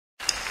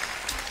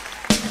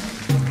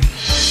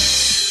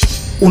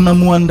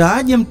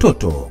Unamuandaaje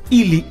mtoto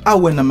ili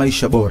awe na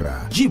maisha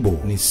bora? Jibu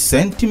ni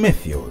St.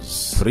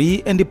 Matthew's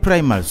Pre and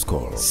Primary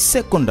School,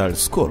 Secondary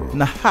School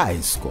na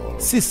High School.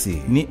 Sisi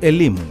ni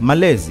elimu,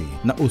 malezi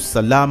na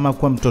usalama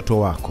kwa mtoto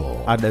wako.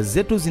 Ada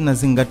zetu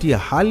zinazingatia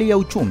hali ya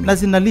uchumi na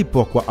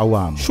zinalipwa kwa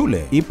awamu.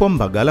 Shule ipo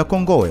Mbagala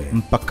Kongowe,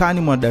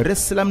 mpakani mwa Dar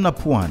es Salaam na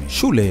Pwani.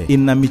 Shule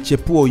ina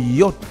michepuo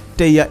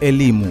yote ya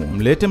elimu.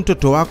 Mlete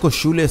mtoto wako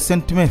shule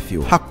St.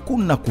 Matthew.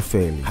 Hakuna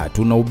kufeli.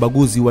 Hatuna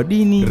ubaguzi wa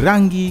dini,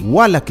 rangi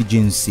wala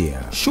kijinsia.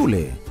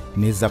 Shule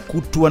ni za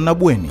kutwa na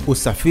bweni.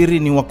 Usafiri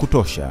ni wa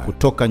kutosha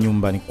kutoka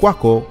nyumbani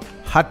kwako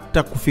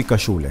hata kufika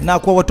shule. Na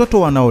kwa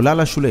watoto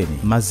wanaolala shuleni,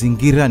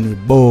 mazingira ni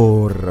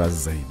bora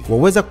zaidi.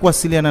 Waweza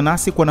kuwasiliana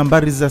nasi kwa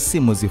nambari za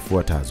simu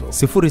zifuatazo: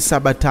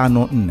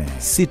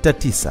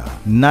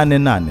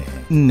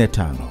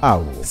 0754698845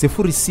 au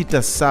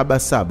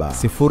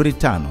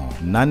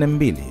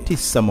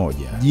 0677058291.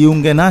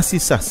 Jiunge nasi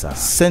sasa.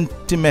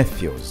 St.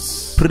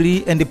 Matthew's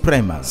Pre and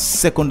Primary,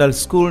 Secondary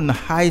School na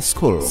High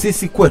School.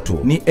 Sisi kwetu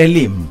ni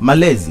elimu,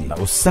 malezi na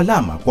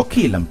usalama kwa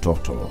kila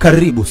mtoto.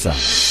 Karibu sana.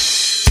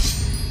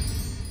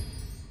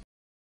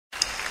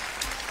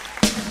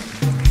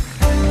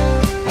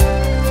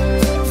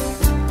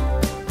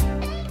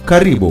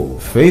 Karibu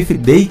Faith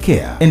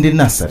Daycare and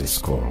Nursery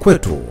School.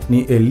 Kwetu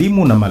ni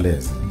elimu na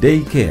malezi.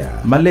 Daycare,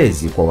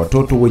 malezi kwa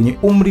watoto wenye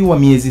umri wa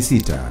miezi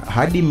 6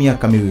 hadi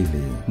miaka 2.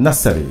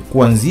 Nursery,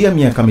 kuanzia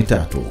miaka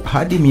 3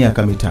 hadi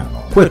miaka 5.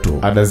 Kwetu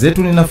ada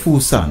zetu ni nafuu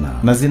sana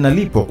na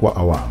zinalipwa kwa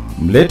awamu.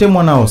 Mlete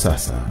mwanao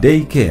sasa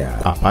Daycare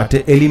apate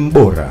elimu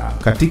bora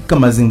katika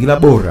mazingira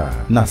bora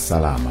na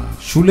salama.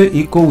 Shule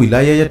iko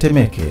wilaya ya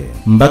Temeke,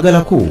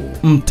 Mbagala Kuu,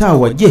 mtaa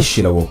wa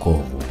Jeshi la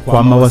Wokovu.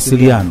 Kwa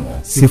mawasiliano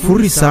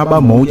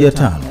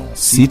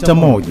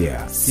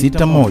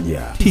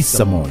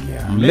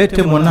 0715616191.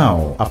 Mlete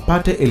mwanao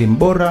apate elimu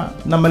bora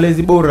na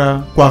malezi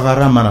bora kwa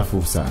gharama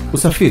nafuu sana.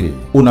 Usafiri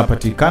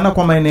unapatikana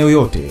kwa maeneo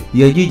yote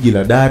ya jiji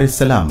la Dar es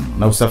Salaam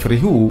na usafiri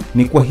huu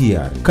ni kwa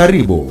hiari.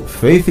 Karibu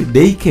Faith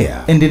Daycare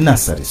and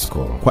Nursery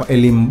School kwa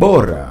elimu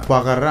bora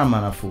kwa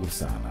gharama nafuu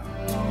sana.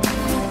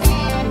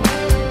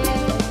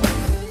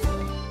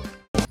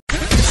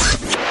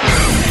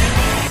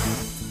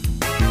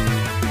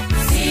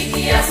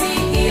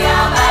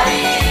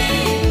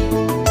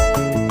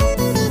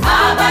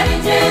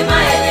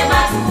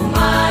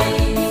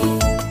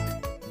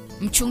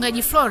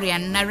 Mchungaji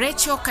Florian na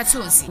Rachel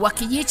Katunzi wa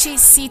Kijichi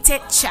City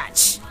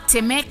Church,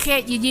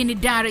 Temeke, jijini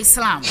Dar es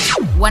Salaam,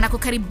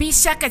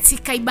 wanakukaribisha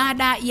katika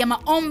ibada ya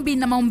maombi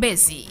na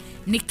maombezi.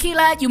 Ni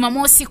kila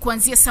Jumamosi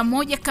kuanzia saa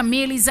 1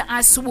 kamili za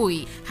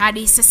asubuhi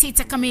hadi saa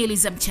 6 kamili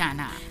za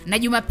mchana. Na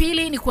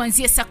Jumapili ni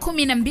kuanzia saa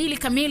 12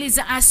 kamili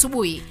za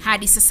asubuhi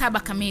hadi saa 7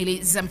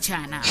 kamili za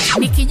mchana.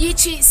 Ni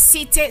Kijichi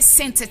City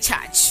Center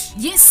Church.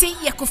 Jinsi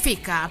ya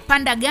kufika: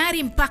 panda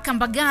gari mpaka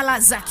Mbagala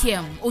za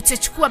Kiem,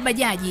 utachukua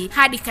bajaji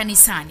hadi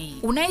kanisani.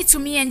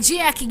 Unaitumia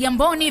njia ya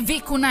Kigamboni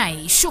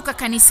Vikunai, shuka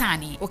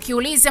kanisani.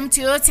 Ukiuliza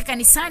mtu yoyote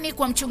kanisani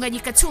kwa mchungaji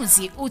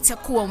Katunzi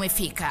utakuwa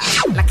umefika.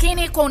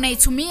 Lakini kwa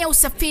unaitumia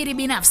usafiri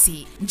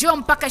binafsi, njoo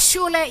mpaka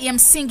shule ya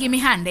msingi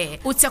Mihande,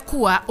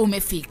 utakuwa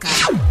umefika.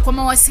 Kwa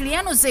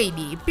mawasiliano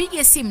zaidi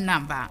piga simu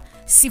namba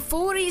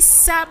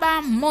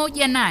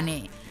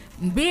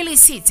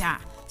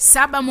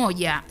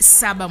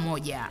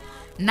 0718267171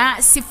 na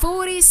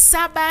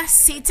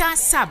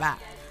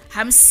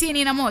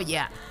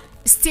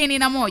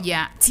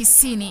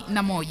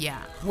 0767516191.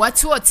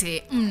 Watu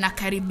wote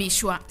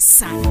mnakaribishwa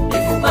sana.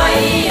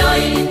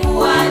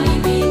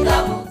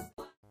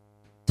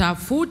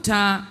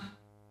 Tafuta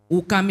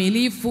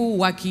ukamilifu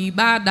wa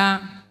kiibada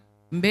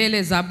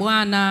mbele za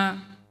Bwana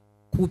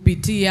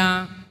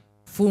kupitia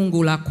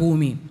fungu la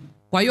 10.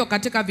 Kwa hiyo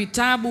katika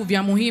vitabu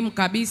vya muhimu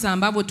kabisa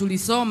ambavyo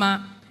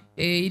tulisoma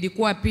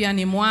ilikuwa pia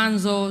ni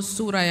Mwanzo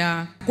sura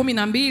ya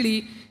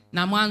 12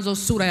 na Mwanzo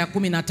sura ya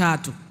 13.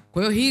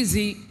 Kwa hiyo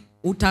hizi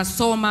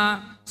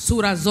utasoma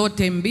sura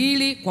zote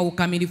mbili kwa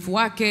ukamilifu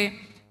wake,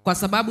 kwa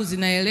sababu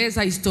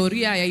zinaeleza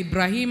historia ya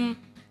Ibrahimu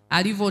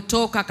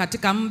alivyotoka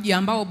katika mji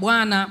ambao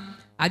Bwana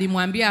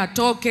alimwambia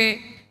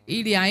atoke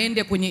ili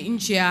aende kwenye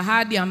nchi ya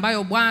ahadi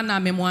ambayo Bwana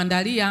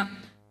amemwandalia.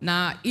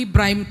 Na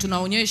Ibrahim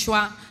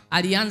tunaonyeshwa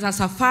alianza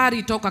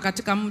safari toka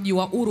katika mji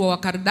wa Uru wa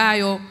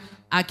Kardayo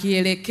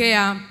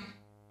akielekea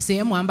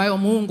sehemu ambayo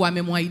Mungu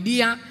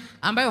amemwahidia,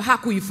 ambayo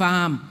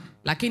hakuifahamu.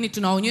 Lakini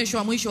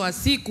tunaonyeshwa mwisho wa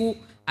siku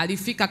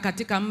alifika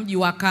katika mji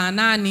wa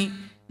Kanaani,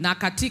 na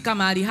katika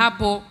mahali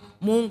hapo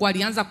Mungu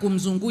alianza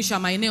kumzungusha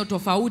maeneo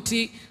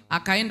tofauti.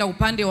 Akaenda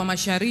upande wa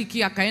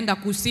mashariki, akaenda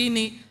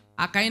kusini,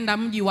 akaenda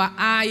mji wa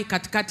Ai,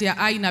 katikati ya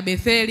Ai na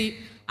Betheli,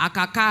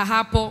 akakaa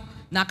hapo.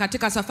 Na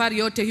katika safari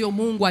yote hiyo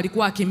Mungu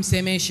alikuwa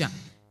akimsemesha.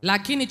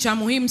 Lakini cha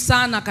muhimu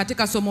sana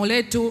katika somo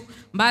letu,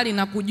 mbali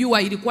na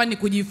kujua, ilikuwa ni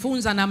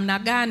kujifunza namna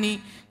gani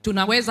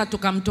tunaweza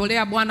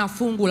tukamtolea Bwana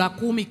fungu la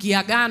 10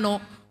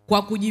 kiagano,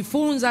 kwa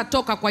kujifunza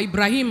toka kwa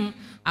Ibrahimu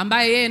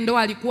ambaye yeye ndo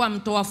alikuwa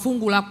mtoa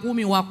fungu la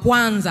 10 wa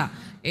kwanza.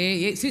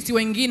 Sisi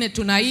wengine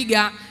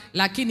tunaiga,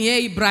 lakini yeye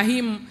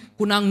Ibrahimu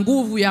kuna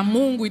nguvu ya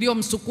Mungu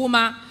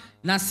iliyomsukuma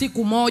na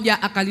siku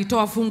moja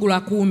akalitoa fungu la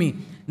 10.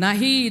 na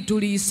hii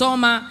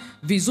tuliisoma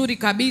vizuri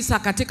kabisa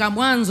katika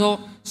Mwanzo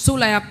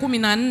sura ya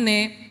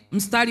 14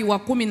 mstari wa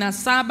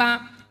 17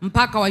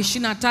 mpaka wa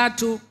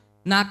 23,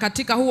 na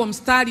katika huo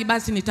mstari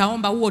basi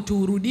nitaomba huo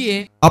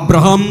tuurudie.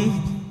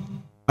 Abraham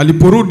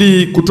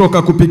aliporudi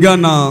kutoka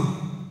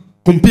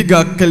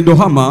kumpiga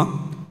Keldohama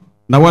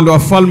na wale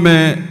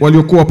wafalme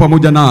waliokuwa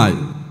pamoja naye,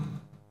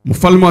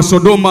 mfalme wa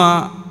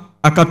Sodoma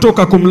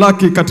akatoka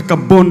kumlaki katika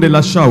bonde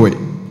la Shawe,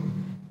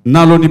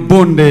 nalo ni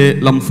bonde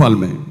la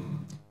mfalme.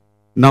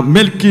 Na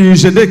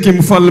Melkizedeki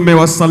mfalme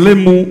wa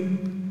Salemu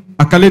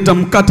akaleta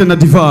mkate na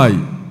divai,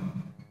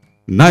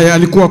 naye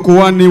alikuwa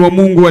kuhani wa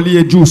Mungu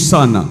aliye juu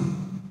sana.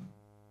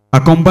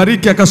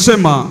 Akambariki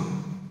akasema,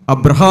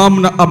 Abraham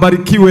na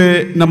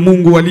abarikiwe na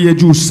Mungu aliye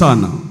juu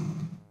sana,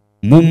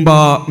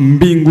 muumba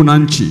mbingu na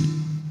nchi.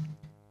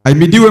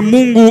 Ahimidiwe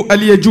Mungu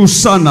aliye juu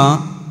sana,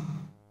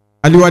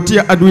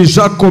 aliwatia adui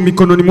zako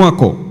mikononi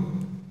mwako.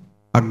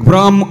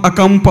 Abraham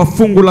akampa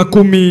fungu la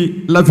 10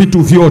 la vitu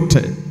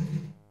vyote.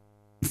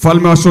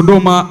 Mfalme wa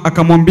Sodoma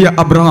akamwambia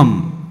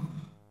Abraham,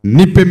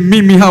 nipe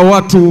mimi hawa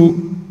watu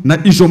na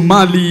hizo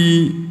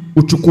mali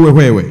uchukue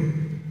wewe.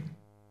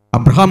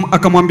 Abraham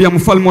akamwambia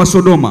mfalme wa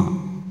Sodoma,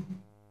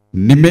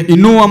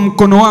 nimeinua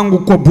mkono wangu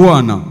kwa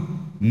Bwana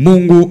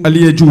Mungu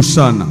aliye juu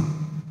sana,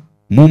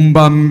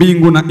 muumba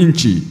mbingu na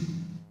nchi,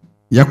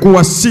 ya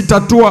kuwa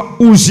sitatoa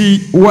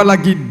uzi wala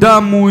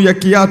gidamu ya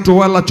kiato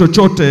wala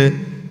chochote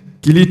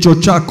kilicho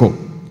chako,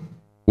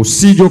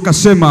 usije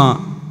ukasema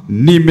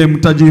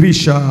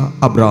nimemtajirisha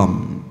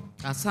Abraham.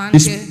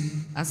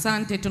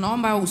 Asante.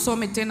 Tunaomba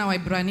usome tena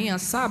Waebrania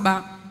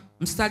 7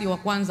 mstari wa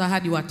 1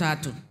 hadi wa 3.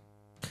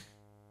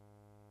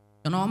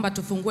 Tunaomba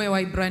tufungue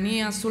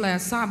Waebrania sura ya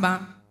 7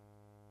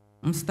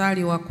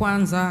 mstari wa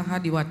 1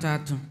 hadi wa 3.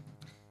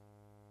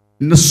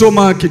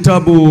 Nasoma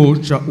kitabu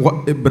cha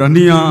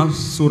Waebrania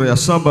sura ya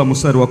 7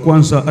 mstari wa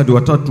 1 hadi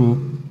wa 3.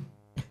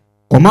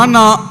 Kwa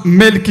maana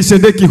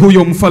Melkizedeki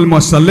huyo mfalme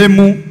wa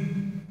Salemu,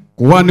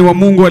 kuhani wa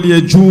Mungu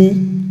aliye juu,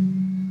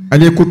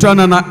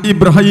 aliyekutana na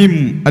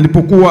Ibrahim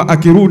alipokuwa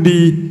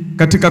akirudi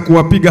katika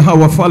kuwapiga hawa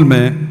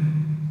wafalme,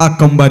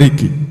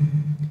 akambariki,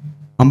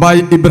 ambaye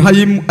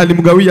Ibrahim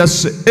alimgawia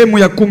sehemu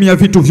ya 10 ya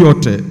vitu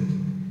vyote.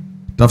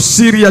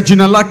 Tafsiri ya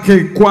jina lake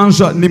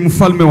kwanza ni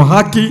mfalme wa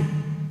haki,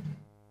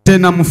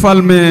 tena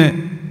mfalme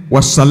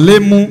wa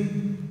Salemu,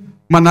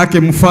 maana yake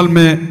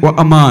mfalme wa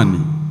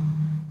amani.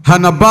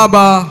 Hana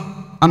baba,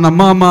 ana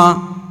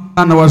mama,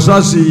 ana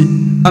wazazi,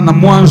 ana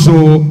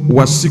mwanzo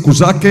wa siku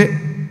zake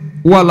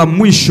wala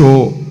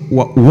mwisho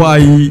wa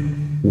uhai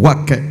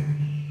wake.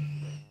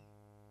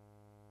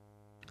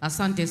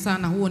 Asante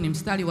sana. Huo ni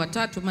mstari wa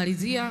 3.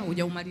 Malizia,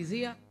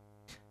 hujaumalizia.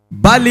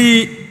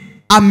 Bali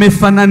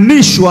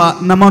amefananishwa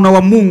na mwana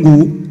wa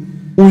Mungu,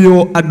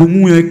 huyo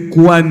adumuye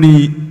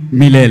kuhani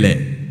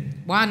milele.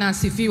 Bwana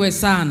asifiwe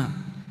sana.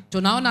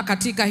 Tunaona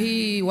katika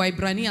hii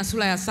Waebrania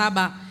sura ya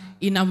 7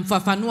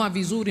 inamfafanua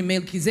vizuri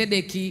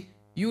Melkizedeki,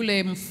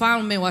 yule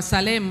mfalme wa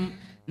Salemu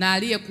na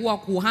aliyekuwa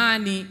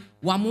kuhani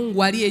wa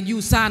Mungu aliye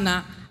juu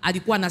sana,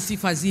 alikuwa na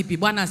sifa zipi.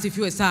 Bwana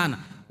asifiwe sana.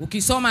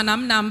 Ukisoma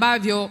namna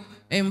ambavyo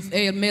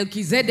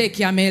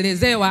Melkizedeki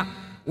ameelezewa,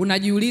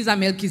 unajiuliza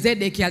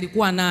Melkizedeki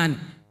alikuwa nani?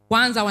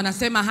 Kwanza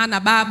wanasema hana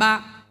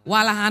baba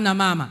wala hana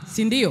mama,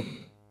 si ndio?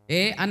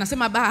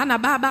 Anasema hana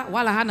baba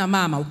wala hana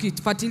mama.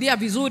 Ukifuatilia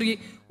vizuri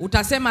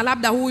utasema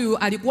labda huyu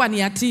alikuwa ni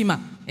yatima.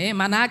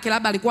 Maana yake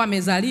labda alikuwa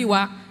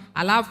amezaliwa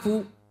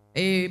alafu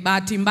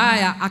bahati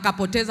mbaya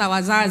akapoteza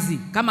wazazi,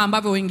 kama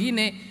ambavyo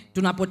wengine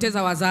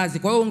tunapoteza wazazi.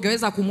 Kwa hiyo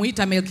ungeweza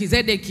kumuita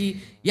Melkizedeki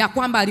ya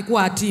kwamba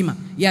alikuwa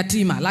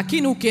yatima.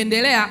 Lakini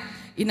ukiendelea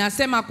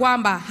inasema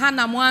kwamba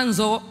hana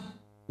mwanzo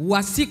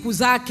wa siku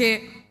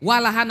zake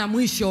wala hana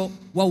mwisho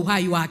wa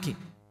uhai wake.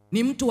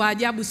 Ni mtu wa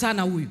ajabu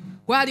sana huyu.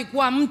 Kwa hiyo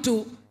alikuwa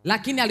mtu,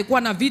 lakini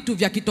alikuwa na vitu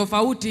vya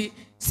kitofauti.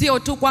 Sio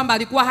tu kwamba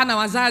alikuwa hana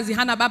wazazi,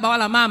 hana baba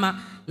wala mama,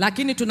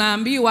 lakini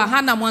tunaambiwa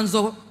hana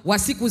mwanzo wa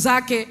siku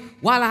zake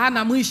wala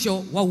hana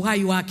mwisho wa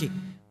uhai wake.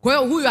 Kwa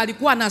hiyo huyu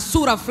alikuwa na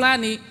sura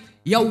fulani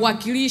ya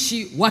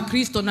uwakilishi wa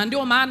Kristo, na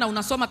ndio maana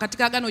unasoma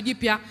katika Agano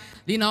Jipya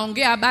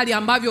linaongea habari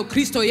ambavyo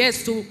Kristo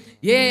Yesu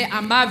yeye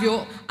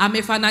ambavyo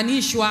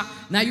amefananishwa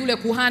na yule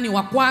kuhani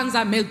wa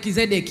kwanza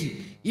Melkizedeki.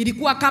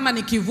 Ilikuwa kama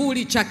ni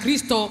kivuli cha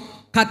Kristo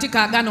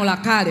katika Agano la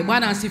Kale.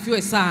 Bwana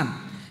asifiwe sana.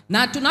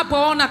 Na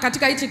tunapoona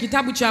katika hichi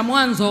kitabu cha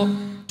Mwanzo,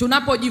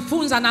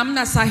 tunapojifunza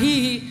namna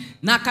sahihi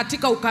na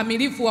katika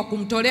ukamilifu wa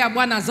kumtolea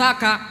Bwana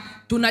zaka,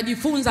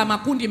 tunajifunza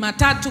makundi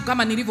matatu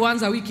kama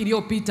nilivyoanza wiki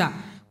iliyopita.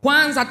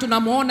 Kwanza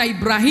tunamuona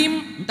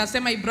Ibrahimu,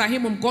 nitasema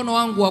Ibrahimu mkono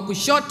wangu wa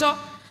kushoto,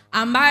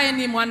 ambaye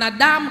ni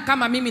mwanadamu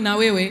kama mimi na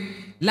wewe,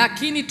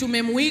 lakini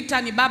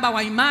tumemuita ni baba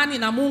wa imani,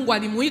 na Mungu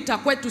alimuita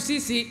kwetu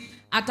sisi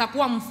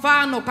atakuwa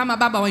mfano kama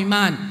baba wa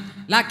imani.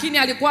 Lakini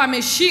alikuwa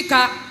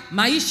ameshika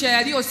maisha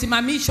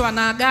yaliyosimamishwa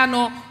na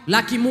agano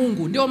la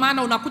kimungu. Ndio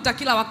maana unakuta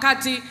kila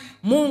wakati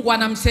Mungu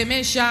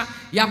anamsemesha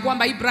ya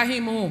kwamba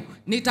Ibrahimu,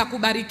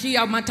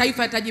 nitakubarikia,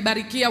 mataifa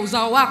yatajibarikia,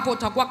 uzao wako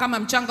utakuwa kama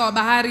mchanga wa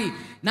bahari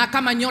na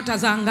kama nyota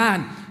za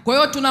angani. Kwa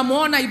hiyo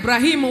tunamuona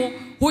Ibrahimu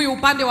huyu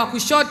upande wa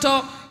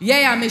kushoto,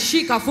 yeye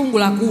ameshika fungu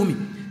la 10.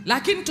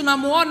 Lakini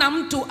tunamuona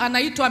mtu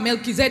anaitwa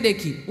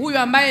Melkizedeki, huyu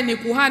ambaye ni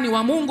kuhani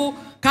wa Mungu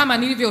kama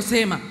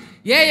nilivyosema.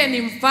 Yeye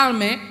ni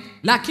mfalme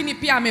lakini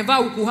pia amevaa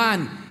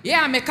ukuhani. Yeye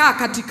amekaa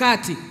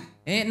katikati.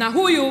 Na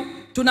huyu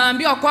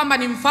tunaambiwa kwamba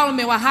ni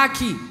mfalme wa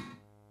haki.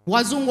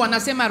 Wazungu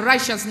wanasema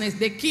righteousness,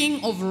 the king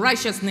of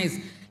righteousness.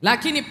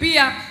 Lakini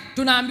pia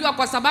tunaambiwa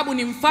kwa sababu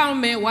ni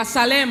mfalme wa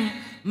Salem,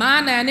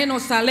 maana ya neno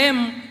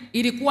Salem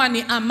ilikuwa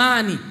ni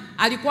amani.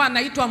 Alikuwa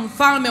anaitwa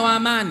mfalme wa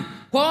amani.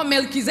 Kwa hiyo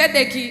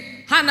Melkizedeki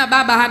hana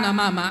baba hana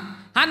mama,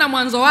 hana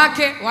mwanzo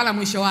wake wala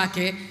mwisho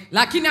wake,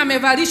 lakini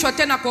amevalishwa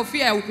tena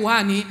kofia ya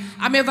ukuhani,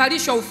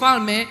 amevalishwa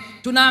ufalme.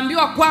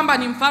 Tunaambiwa kwamba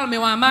ni mfalme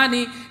wa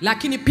amani,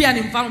 lakini pia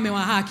ni mfalme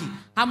wa haki.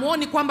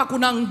 Hamuoni kwamba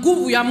kuna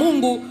nguvu ya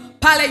Mungu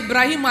pale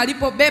Ibrahimu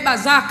alipobeba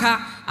zaka,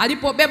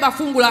 alipobeba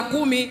fungu la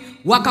 10,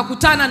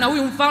 wakakutana na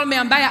huyu mfalme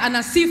ambaye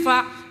ana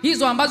sifa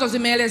hizo ambazo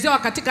zimeelezewa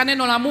katika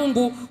neno la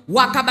Mungu,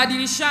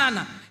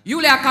 wakabadilishana.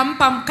 Yule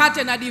akampa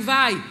mkate na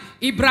divai,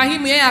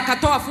 Ibrahimu yeye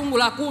akatoa fungu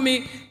la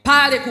 10.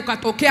 Pale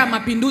kukatokea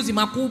mapinduzi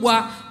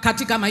makubwa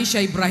katika maisha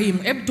ya Ibrahimu.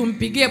 Hebu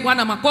tumpigie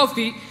Bwana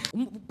makofi.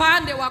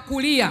 Upande wa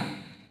kulia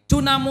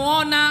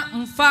tunamuona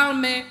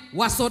mfalme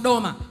wa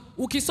Sodoma.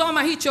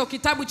 Ukisoma hicho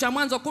kitabu cha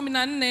Mwanzo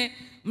 14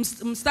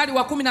 mstari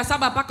wa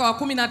 17 mpaka wa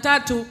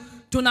 13,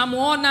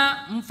 tunamuona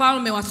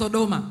mfalme wa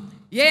Sodoma.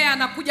 Yeye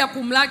anakuja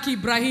kumlaki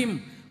Ibrahimu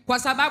kwa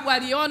sababu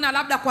aliona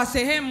labda kwa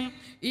sehemu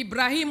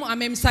Ibrahimu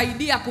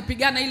amemsaidia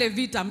kupigana ile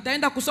vita.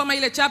 Mtaenda kusoma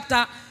ile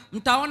chapter,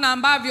 mtaona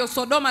ambavyo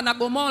Sodoma na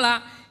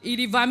Gomora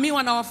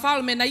ilivamiwa na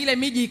wafalme na ile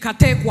miji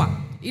ikatekwa.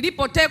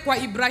 Ilipotekwa,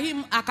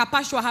 Ibrahimu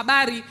akapashwa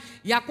habari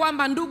ya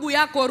kwamba ndugu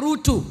yako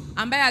Rutu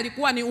ambaye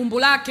alikuwa ni umbu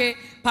lake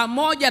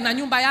pamoja na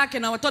nyumba yake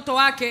na watoto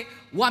wake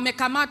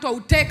wamekamatwa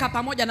uteka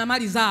pamoja na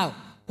mali zao.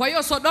 Kwa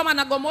hiyo Sodoma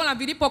na Gomora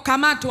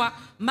vilipokamatwa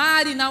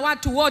mali na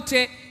watu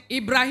wote,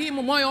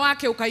 Ibrahimu moyo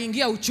wake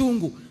ukaingia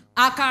uchungu.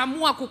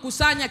 Akaamua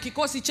kukusanya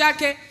kikosi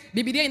chake.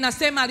 Biblia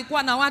inasema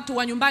alikuwa na watu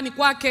wa nyumbani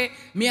kwake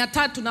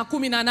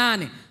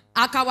 318.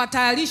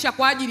 Akawatayarisha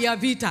kwa ajili ya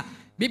vita.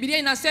 Biblia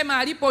inasema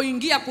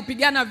alipoingia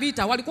kupigana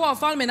vita, walikuwa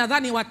wafalme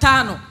nadhani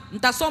 5.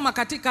 Mtasoma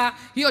katika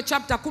hiyo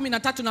chapter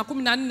 13 na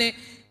 14.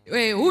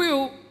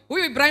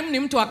 Huyu Ibrahimu ni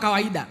mtu wa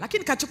kawaida,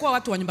 lakini kachukua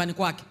watu wa nyumbani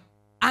kwake.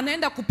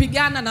 Anaenda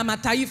kupigana na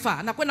mataifa,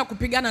 anakwenda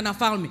kupigana na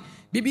falme.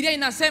 Biblia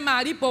inasema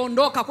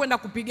alipoondoka kwenda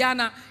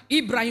kupigana,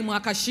 Ibrahimu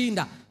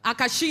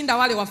akashinda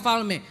wale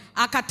wafalme,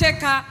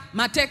 akateka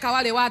mateka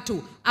wale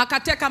watu,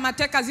 akateka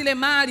mateka zile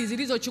mali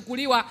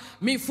zilizochukuliwa,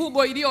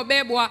 mifugo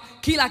iliyobebwa,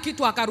 kila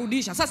kitu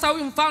akarudisha. Sasa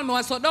huyu mfalme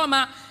wa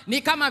Sodoma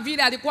ni kama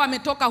vile alikuwa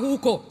ametoka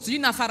huko, sijui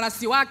na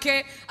farasi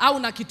wake au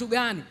na kitu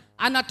gani,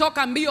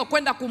 anatoka mbio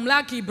kwenda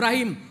kumlaki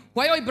Ibrahimu.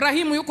 Kwa hiyo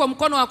Ibrahimu yuko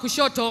mkono wa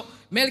kushoto,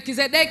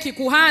 Melkizedeki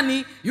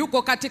kuhani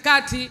yuko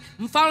katikati,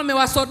 mfalme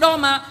wa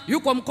Sodoma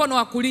yuko mkono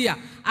wa kulia.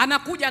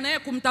 Anakuja naye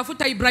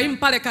kumtafuta Ibrahimu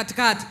pale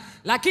katikati.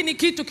 Lakini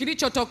kitu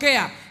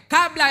kilichotokea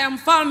kabla ya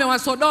mfalme wa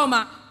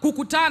Sodoma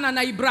kukutana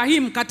na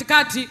Ibrahimu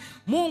katikati,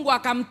 Mungu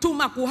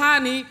akamtuma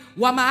kuhani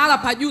wa mahala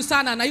pa juu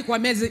sana anaitwa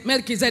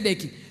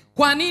Melkizedeki.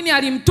 Kwa nini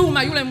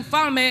alimtuma yule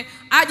mfalme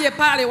aje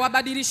pale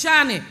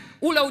wabadilishane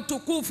ule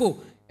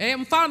utukufu?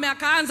 Mfalme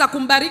akaanza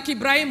kumbariki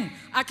Ibrahimu,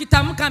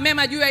 akitamka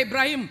mema juu ya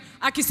Ibrahimu,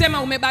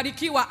 akisema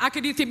umebarikiwa,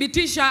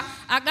 akidhibitisha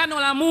agano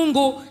la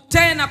Mungu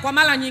tena kwa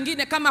mara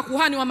nyingine kama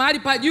kuhani wa mahali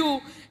pa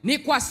juu. Ni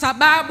kwa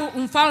sababu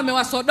mfalme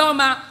wa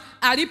Sodoma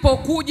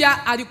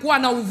alipokuja alikuwa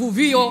na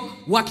uvuvio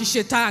wa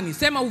kishetani.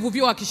 Sema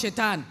uvuvio wa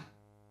kishetani.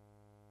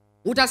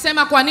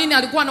 Utasema kwa nini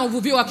alikuwa na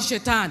uvuvio wa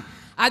kishetani?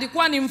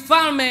 Alikuwa ni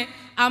mfalme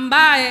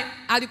ambaye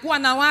alikuwa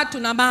na watu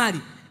na mali,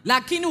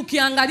 lakini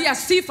ukiangalia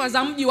sifa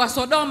za mji wa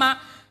Sodoma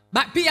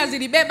pia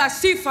zilibeba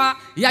sifa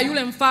ya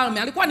yule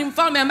mfalme. Alikuwa ni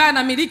mfalme ambaye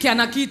anamiliki,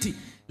 ana kiti,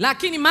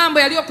 lakini mambo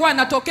yaliyokuwa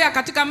yanatokea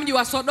katika mji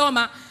wa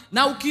Sodoma,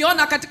 na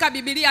ukiona katika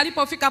Biblia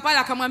alipofika pale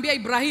akamwambia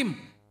Ibrahimu,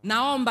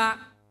 naomba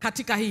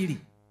katika hili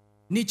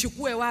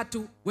nichukue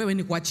watu, wewe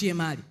nikuachie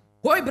mali.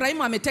 Kwa hiyo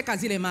Ibrahimu ameteka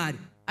zile mali,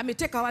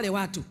 ameteka wale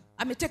watu,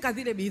 ameteka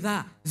zile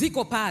bidhaa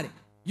ziko pale.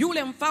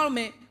 Yule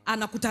mfalme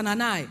anakutana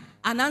naye,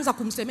 anaanza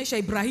kumsemesha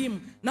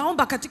Ibrahimu,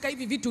 naomba katika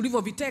hivi vitu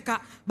ulivyoviteka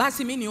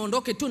basi mimi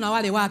niondoke tu na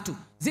wale watu.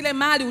 Zile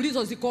mali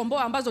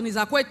ulizozikomboa ambazo ni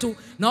za kwetu,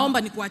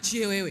 naomba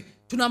nikuachie wewe.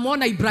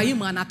 Tunamuona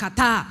Ibrahimu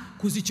anakataa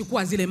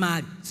kuzichukua zile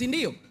mali, si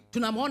ndio?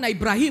 Tunamuona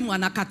Ibrahimu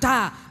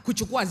anakataa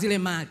kuchukua zile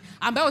mali,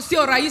 ambayo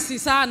sio rahisi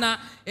sana.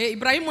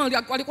 Ibrahimu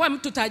alikuwa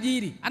mtu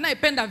tajiri,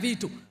 anayependa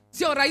vitu.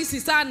 Sio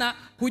rahisi sana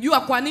kujua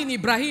kwa nini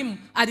Ibrahimu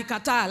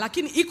alikataa,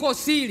 lakini iko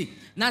siri.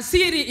 Na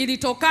siri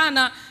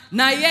ilitokana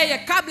na yeye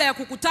kabla ya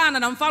kukutana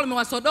na mfalme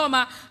wa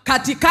Sodoma,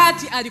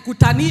 katikati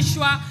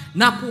alikutanishwa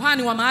na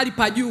kuhani wa mahali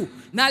pa juu.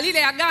 Na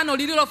lile agano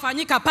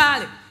lililofanyika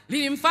pale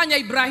lilimfanya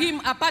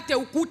Ibrahimu apate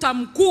ukuta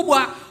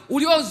mkubwa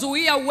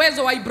uliozuia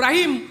uwezo wa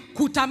Ibrahimu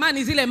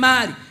kutamani zile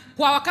mali.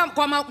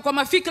 Kwa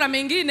mafikra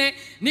mengine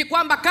ni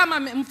kwamba kama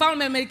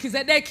mfalme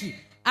Melkizedeki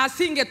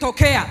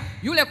asingetokea,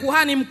 yule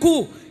kuhani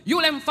mkuu,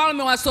 yule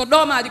mfalme wa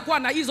Sodoma alikuwa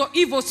na hizo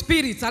evil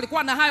spirits,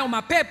 alikuwa na hayo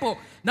mapepo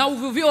na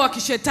uvuvio wa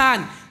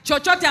kishetani.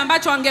 Chochote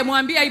ambacho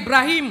angemwambia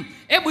Ibrahimu,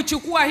 Hebu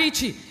chukua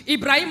hichi.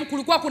 Ibrahimu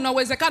kulikuwa kuna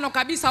uwezekano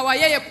kabisa wa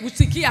yeye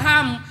kusikia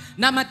hamu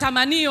na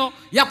matamanio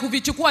ya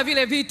kuvichukua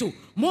vile vitu.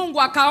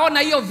 Mungu akaona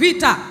hiyo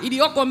vita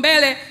iliyoko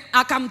mbele,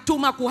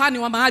 akamtuma kuhani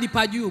wa mahali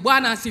pa juu.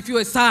 Bwana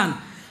asifiwe sana.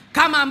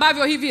 Kama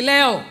ambavyo hivi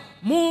leo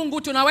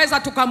Mungu tunaweza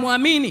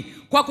tukamwamini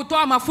kwa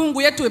kutoa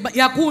mafungu yetu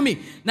ya 10,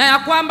 na ya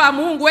kwamba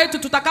Mungu wetu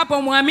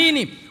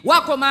tutakapomwamini,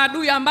 wako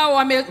maadui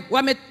ambao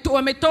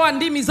wametoa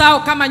ndimi zao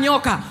kama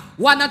nyoka,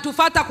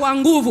 wanatufata kwa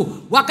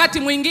nguvu. Wakati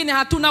mwingine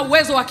hatuna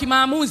uwezo wa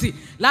kimaamuzi,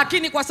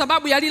 lakini kwa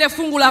sababu ya lile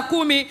fungu la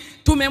 10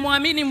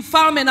 tumemwamini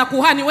mfalme na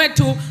kuhani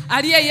wetu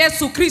aliye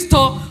Yesu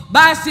Kristo,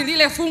 basi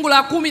lile fungu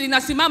la 10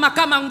 linasimama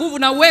kama nguvu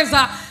na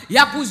uweza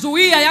ya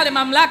kuzuia yale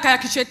mamlaka ya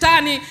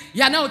kishetani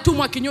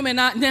yanayotumwa kinyume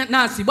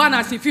nasi. Bwana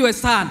asifiwe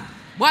sana.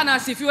 Bwana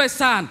asifiwe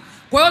sana.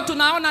 Kwa hiyo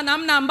tunaona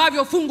namna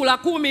ambavyo fungu la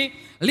 10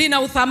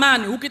 lina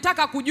uthamani.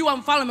 Ukitaka kujua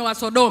mfalme wa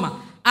Sodoma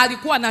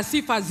alikuwa na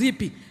sifa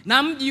zipi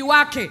na mji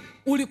wake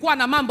ulikuwa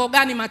na mambo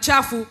gani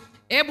machafu,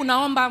 hebu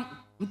naomba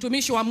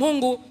mtumishi wa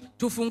Mungu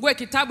tufungue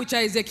kitabu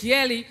cha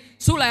Ezekieli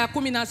sura ya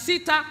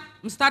 16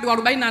 mstari wa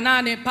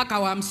 48 mpaka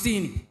wa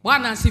 50.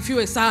 Bwana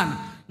asifiwe sana.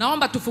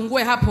 Naomba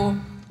tufungue hapo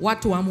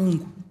watu wa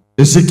Mungu.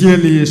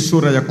 Ezekieli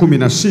sura ya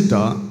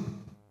 16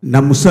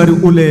 na mstari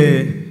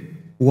ule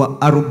wa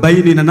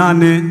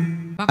 48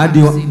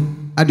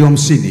 hadi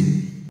 50.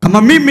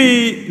 Kama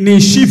mimi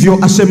niishivyo,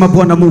 asema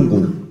Bwana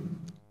Mungu,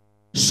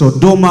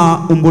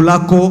 Sodoma umbu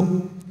lako,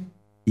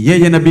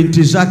 yeye na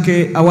binti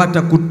zake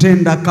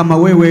hawatakutenda kama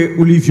wewe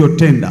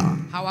ulivyotenda.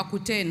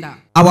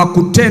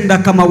 Hawakutenda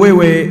kama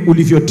wewe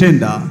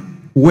ulivyotenda,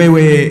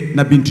 wewe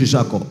na binti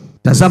zako.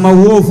 Tazama,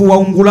 uovu wa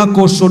umbu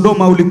lako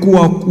Sodoma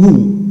ulikuwa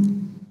huu: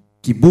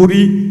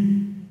 kiburi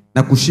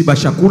na kushiba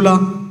chakula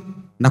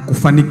na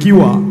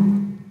kufanikiwa,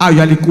 hayo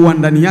yalikuwa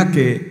ndani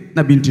yake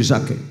na binti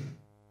zake.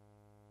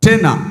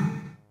 Tena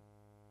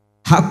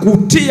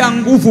hakutia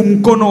nguvu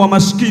mkono wa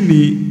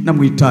maskini na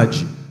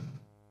mhitaji,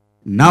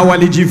 nao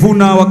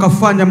walijivuna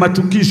wakafanya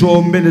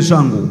machukizo mbele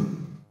zangu.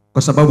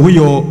 Kwa sababu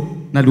hiyo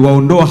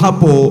naliwaondoa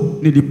hapo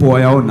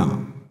nilipowayaona.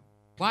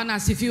 Bwana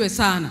asifiwe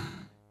sana.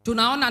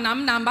 Tunaona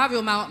namna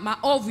ambavyo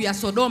maovu ya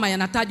Sodoma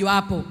yanatajwa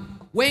hapo.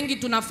 Wengi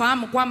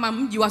tunafahamu kwamba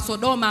mji wa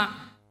Sodoma,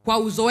 kwa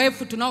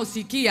uzoefu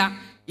tunaosikia,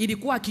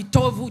 ilikuwa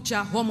kitovu cha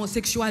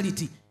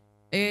homosexuality.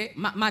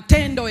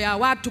 Matendo ya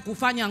watu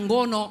kufanya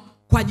ngono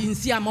kwa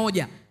jinsia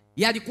moja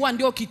yalikuwa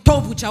ndio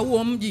kitovu cha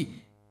huo mji.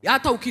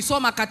 Hata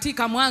ukisoma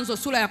katika Mwanzo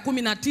sura ya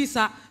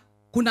 19,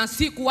 kuna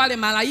siku wale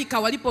malaika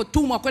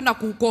walipotumwa kwenda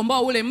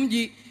kuukomboa ule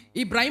mji,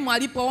 Ibrahimu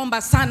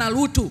alipoomba sana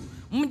Lutu,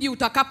 mji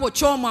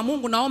utakapochomwa,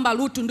 Mungu naomba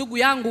Lutu ndugu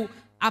yangu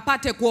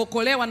apate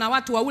kuokolewa na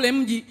watu wa ule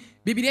mji.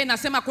 Biblia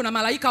inasema kuna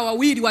malaika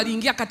wawili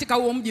waliingia katika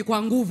huo mji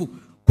kwa nguvu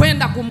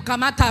kwenda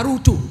kumkamata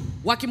Lutu,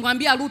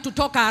 wakimwambia Lutu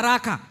toka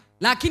haraka.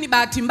 Lakini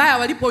bahati mbaya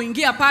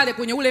walipoingia pale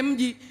kwenye ule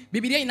mji,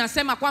 Biblia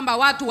inasema kwamba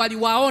watu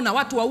waliwaona,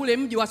 watu wa ule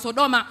mji wa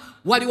Sodoma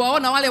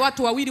waliwaona wale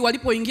watu wawili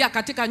walipoingia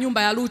katika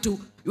nyumba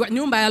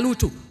ya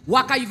Lutu,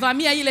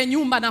 wakaivamia ile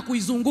nyumba na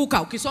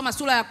kuizunguka. Ukisoma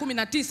sura ya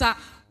 19,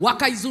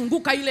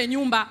 wakaizunguka ile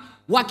nyumba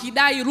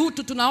wakidai,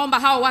 Lutu, tunaomba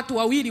hao watu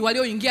wawili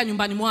walioingia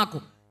nyumbani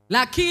mwako.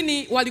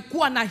 Lakini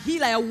walikuwa na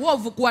hila ya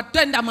uovu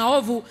kuwatenda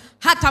maovu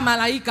hata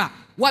malaika.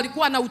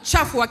 Walikuwa na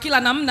uchafu wa kila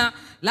namna.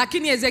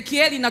 Lakini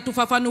Ezekieli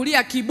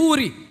natufafanulia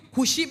kiburi,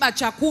 kushiba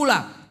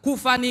chakula,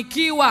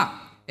 kufanikiwa,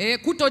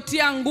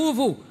 kutotia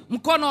nguvu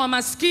mkono wa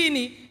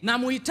maskini na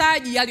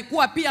muhitaji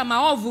yalikuwa pia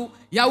maovu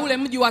ya ule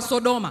mji wa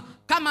Sodoma.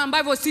 Kama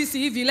ambavyo sisi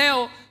hivi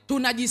leo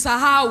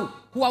tunajisahau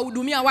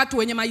kuwahudumia watu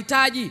wenye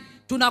mahitaji,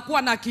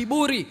 tunakuwa na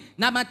kiburi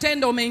na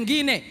matendo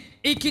mengine.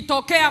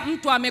 Ikitokea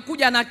mtu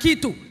amekuja na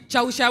kitu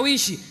cha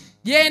ushawishi,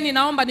 jeni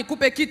naomba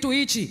nikupe kitu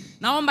hichi,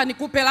 naomba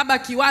nikupe labda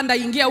kiwanda,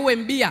 ingia uwe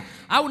mbia,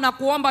 au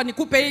nakuomba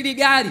nikupe hili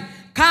gari.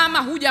 Kama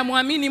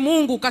hujamwamini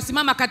Mungu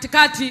ukasimama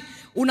katikati,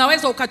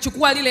 unaweza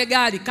ukachukua lile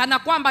gari kana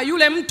kwamba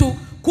yule mtu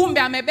kumbe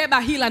amebeba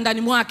hila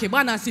ndani mwake.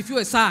 Bwana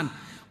asifiwe sana.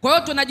 Kwa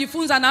hiyo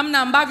tunajifunza namna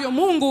ambavyo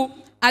Mungu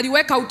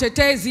aliweka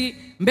utetezi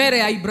mbele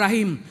ya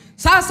Ibrahimu.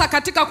 Sasa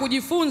katika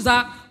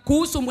kujifunza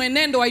kuhusu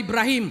mwenendo wa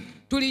Ibrahimu,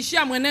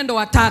 tuliishia mwenendo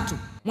wa 3.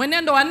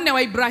 Mwenendo wa 4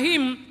 wa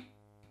Ibrahimu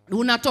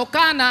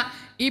unatokana,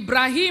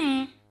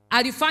 Ibrahimu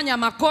alifanya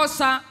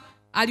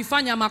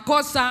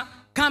makosa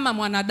kama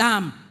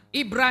mwanadamu.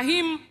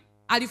 Ibrahimu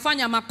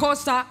alifanya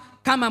makosa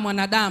kama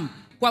mwanadamu.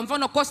 Kwa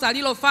mfano, kosa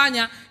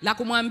alilofanya la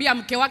kumwambia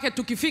mke wake,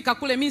 tukifika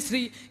kule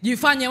Misri,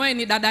 jifanye wewe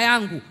ni dada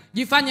yangu,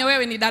 jifanye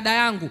wewe ni dada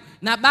yangu.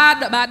 Na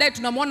baadaye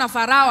tunamwona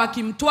Farao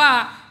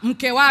akimtwaa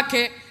mke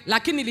wake,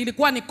 lakini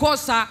lilikuwa ni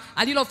kosa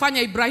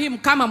alilofanya Ibrahimu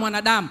kama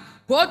mwanadamu.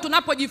 Kwa hiyo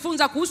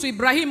tunapojifunza kuhusu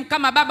Ibrahimu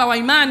kama baba wa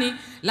imani,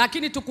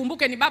 lakini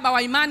tukumbuke ni baba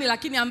wa imani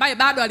lakini ambaye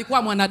bado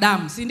alikuwa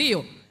mwanadamu, si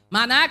ndio?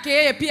 Maana yake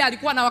yeye pia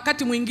alikuwa na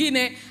wakati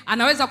mwingine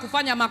anaweza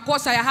kufanya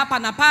makosa ya hapa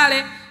na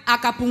pale,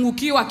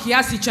 akapungukiwa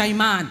kiasi cha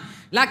imani.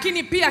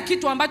 Lakini pia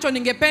kitu ambacho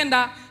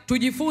ningependa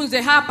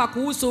tujifunze hapa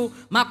kuhusu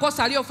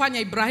makosa aliyofanya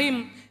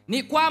Ibrahimu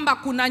ni kwamba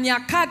kuna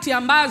nyakati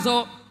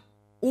ambazo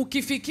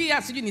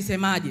ukifikia, sijui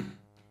nisemaje,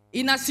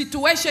 ina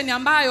situation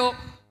ambayo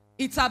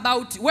it's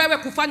about wewe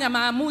kufanya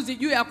maamuzi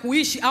juu ya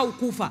kuishi au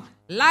kufa,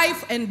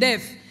 life and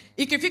death.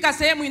 Ikifika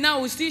sehemu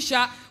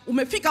inayohusisha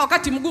umefika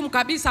wakati mgumu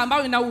kabisa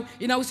ambao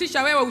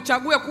inahusisha wewe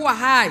uchague kuwa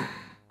hai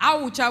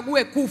au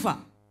uchague kufa,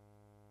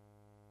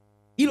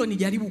 hilo ni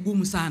jaribu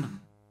gumu sana.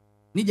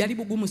 Ni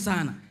jaribu gumu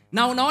sana.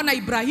 Na unaona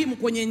Ibrahimu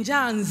kwenye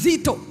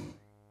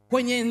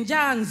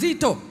njaa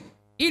nzito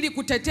ili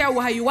kutetea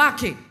uhai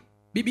wake,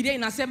 Biblia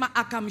inasema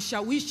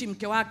akamshawishi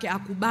mke wake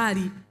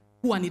akubali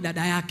kuwa ni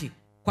dada yake,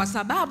 kwa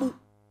sababu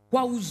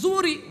kwa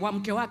uzuri wa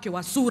mke wake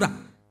wa sura,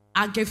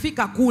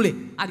 angefika kule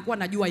alikuwa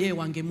anajua yeye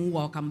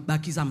wangemuua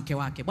wakambakiza mke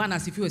wake. Bwana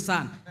asifiwe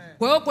sana.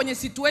 Kwa hiyo kwenye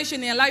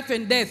situation ya life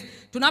and death,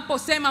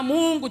 tunaposema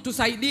Mungu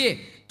tusaidie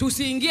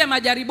tusiingie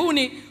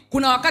majaribuni,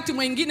 kuna wakati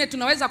mwingine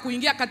tunaweza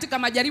kuingia katika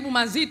majaribu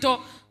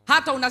mazito.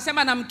 Hata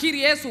unasema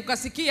namkiri Yesu,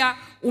 ukasikia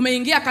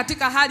umeingia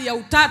katika hali ya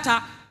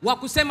utata wa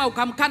kusema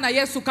ukamkana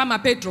Yesu kama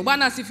Petro.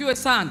 Bwana asifiwe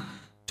sana.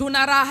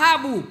 Tuna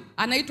Rahabu,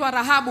 anaitwa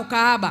Rahabu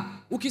kahaba.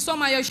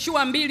 Ukisoma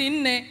Yoshua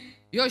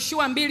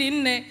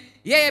 2:4,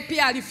 yeye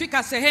pia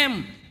alifika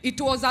sehemu, it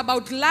was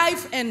about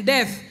life and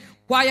death.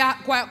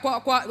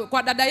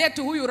 Kwa dada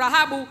yetu huyu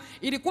Rahabu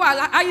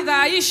ilikuwa aidha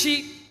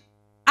aishi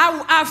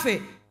au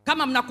afe.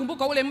 Kama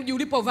mnakumbuka ule mji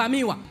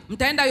ulipovamiwa,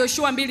 mtaenda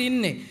Yoshua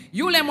 2:4.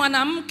 Yule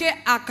mwanamke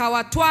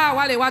akawatwaa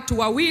wale watu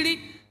wawili,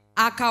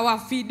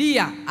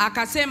 akawafidia,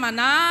 akasema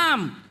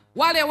naam,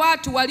 wale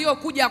watu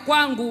waliokuja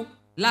kwangu,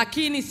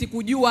 lakini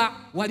sikujua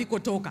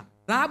walikotoka.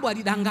 Rahabu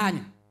alidanganya.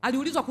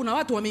 Aliulizwa kuna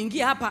watu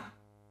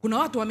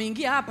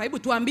wameingia hapa, hebu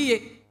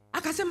tuambie.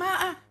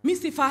 Akasema mimi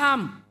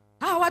sifahamu.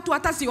 Hawa watu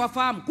hata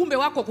siwafahamu. Kumbe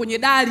wako kwenye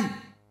dari.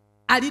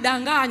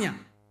 Alidanganya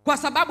kwa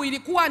sababu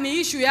ilikuwa ni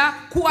issue ya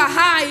kuwa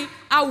hai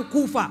au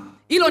kufa.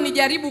 Hilo ni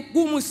jaribu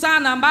gumu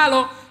sana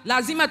ambalo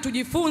lazima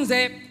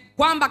tujifunze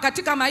kwamba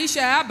katika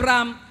maisha ya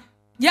Abraham,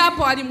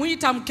 japo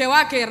alimuita mke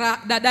wake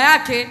dada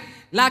yake,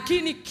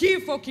 lakini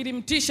kifo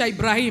kilimtisha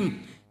Ibrahim.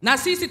 Na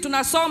sisi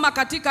tunasoma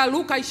katika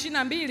Luka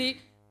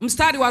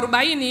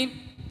 22:40,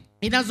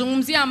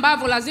 inazungumzia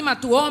ambavyo lazima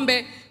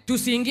tuombe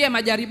tusiingie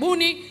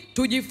majaribuni,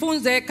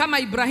 tujifunze kama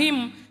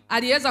Ibrahim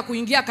aliweza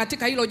kuingia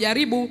katika hilo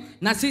jaribu,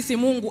 na sisi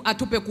Mungu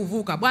atupe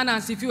kuvuka. Bwana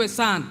asifiwe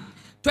sana.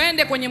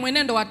 Twende kwenye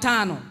mwenendo wa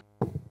 5.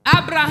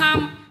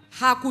 Abraham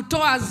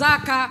hakutoa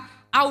zaka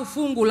au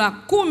fungu la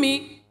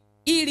 10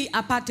 ili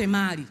apate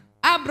mali.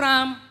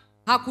 Abraham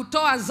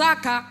hakutoa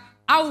zaka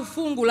au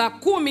fungu la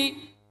 10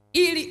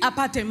 ili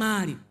apate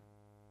mali.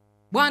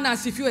 Bwana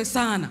asifiwe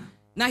sana.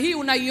 Na hii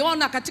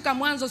unaiona katika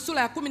Mwanzo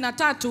sura ya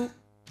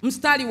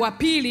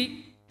 13:2,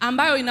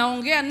 ambayo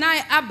inaongea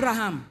naye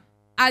Abraham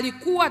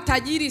alikuwa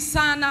tajiri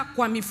sana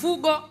kwa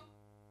mifugo,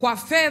 kwa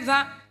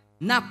fedha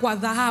na kwa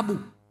dhahabu.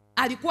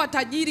 Alikuwa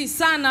tajiri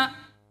sana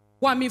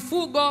kwa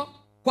mifugo,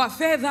 kwa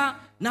fedha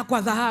na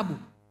kwa dhahabu.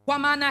 Kwa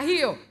maana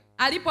hiyo,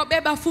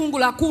 alipobeba fungu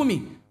la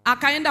 10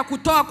 akaenda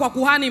kutoa kwa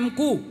kuhani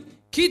mkuu,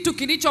 kitu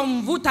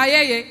kilichomvuta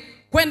yeye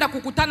kwenda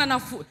kukutana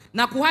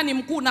na kuhani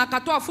mkuu na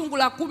akatoa fungu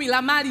la 10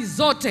 la mali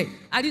zote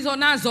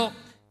alizonazo,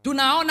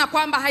 tunaona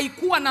kwamba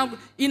haikuwa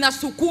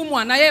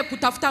inasukumwa na yeye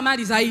kutafuta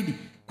mali zaidi,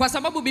 kwa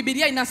sababu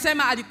Biblia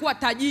inasema alikuwa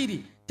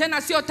tajiri.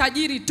 Tena sio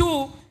tajiri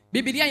tu,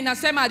 Biblia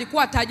inasema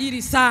alikuwa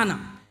tajiri sana.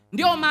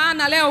 Ndio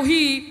maana leo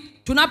hii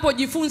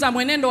tunapojifunza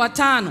mwenendo wa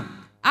 5,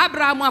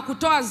 Abraham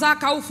hakutoa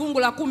zaka au fungu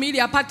la 10 ili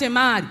apate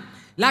mali,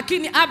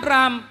 lakini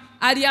Abraham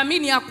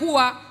aliamini ya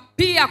kuwa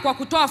pia kwa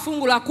kutoa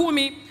fungu la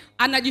 10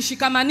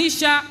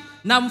 anajishikamanisha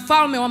na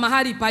mfalme wa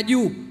mahali pa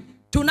juu.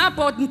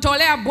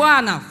 Tunapomtolea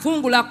Bwana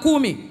fungu la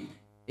 10,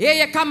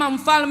 yeye kama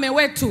mfalme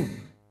wetu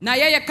na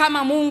yeye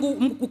kama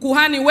Mungu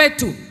kuhani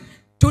wetu,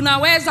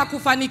 tunaweza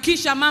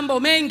kufanikisha mambo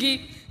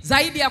mengi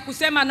zaidi ya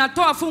kusema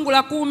natoa fungu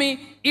la 10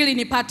 ili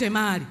nipate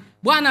mali.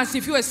 Bwana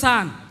asifiwe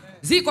sana.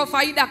 Ziko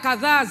faida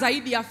kadhaa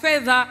zaidi ya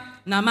fedha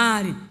na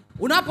mali.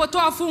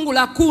 Unapotoa fungu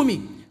la 10,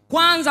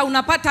 kwanza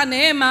unapata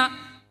neema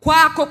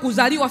kwako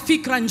kuzaliwa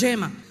fikra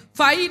njema.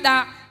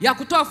 Faida ya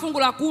kutoa fungu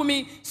la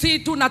 10 si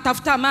tu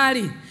natafuta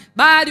mali,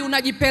 bali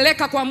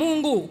unajipeleka kwa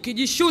Mungu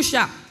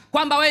ukijishusha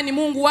kwamba we ni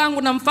Mungu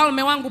wangu na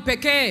mfalme wangu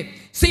pekee,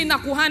 sina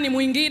kuhani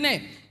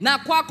mwingine, na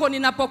kwako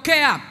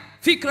ninapokea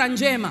fikra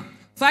njema.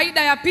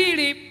 Faida ya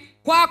pili,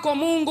 kwako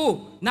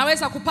Mungu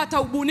naweza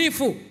kupata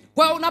ubunifu.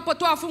 Kwa hiyo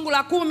unapotoa fungu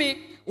la 10,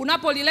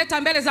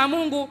 unapolileta mbele za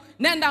Mungu,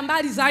 nenda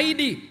mbali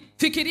zaidi.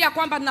 Fikiria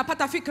kwamba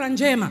ninapata fikra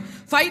njema.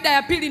 Faida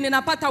ya pili,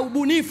 ninapata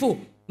ubunifu.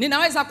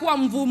 Ninaweza kuwa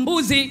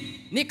mvumbuzi,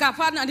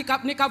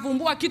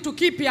 nikavumbua kitu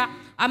kipya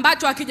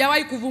ambacho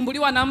hakijawahi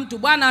kuvumbuliwa na mtu.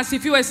 Bwana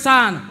asifiwe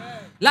sana.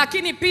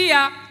 Lakini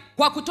pia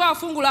kwa kutoa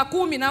fungu la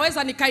 10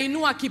 naweza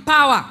nikainua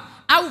kipawa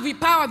au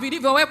vipawa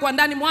vilivyowekwa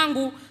ndani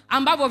mwangu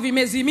ambavyo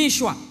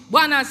vimezimishwa.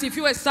 Bwana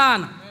asifiwe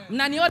sana.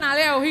 Mnaniona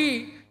leo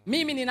hii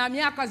mimi nina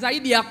miaka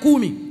zaidi ya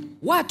 10.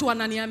 Watu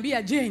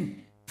wananiambia, "Jane,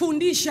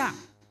 fundisha."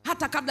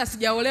 Hata kabla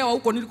sijaolewa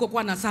huko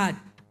nilikokuwa nasali,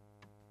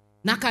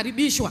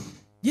 nakaribishwa,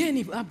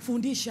 "Jane,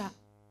 fundisha.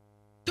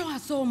 Toa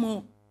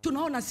somo.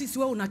 Tunaona sisi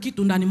wewe una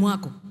kitu ndani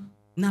mwako."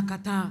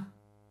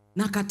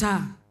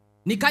 Nakataa.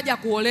 Nikaja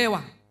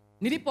kuolewa.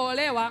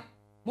 Nilipoolewa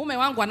Mume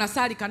wangu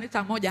anasali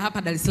kanisa moja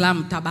hapa Dar es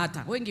Salaam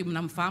Tabata. Wengi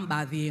mnamfahamu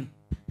baadhi yenu.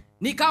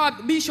 Nikawa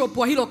bishop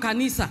wa hilo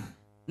kanisa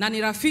na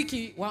ni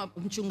rafiki wa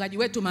mchungaji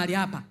wetu mahali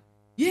hapa.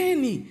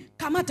 Yeni,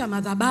 kamata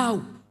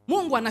madhabahu.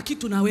 Mungu ana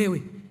kitu na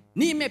wewe.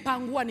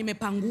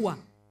 Nimepangua.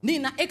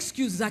 Nina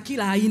excuse za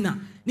kila aina.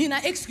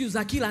 Nina excuse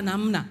za kila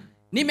namna.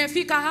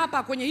 Nimefika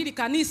hapa kwenye hili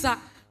kanisa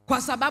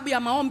kwa sababu ya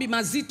maombi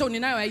mazito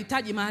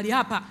ninayoyahitaji mahali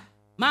hapa.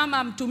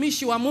 Mama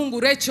mtumishi wa Mungu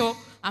Rachel,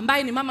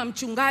 ambaye ni mama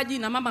mchungaji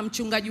na mama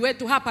mchungaji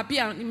wetu hapa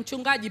pia ni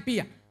mchungaji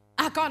pia,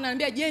 akawa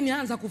ananiambia, "Jeni,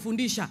 anza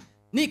kufundisha."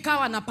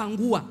 Nikawa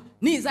napangua.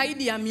 Ni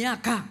zaidi ya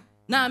miaka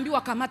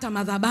naambiwa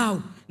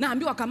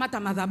kamata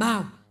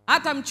madhabahu.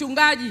 Hata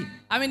mchungaji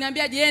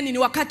ameniambia, "Jeni, ni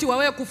wakati wa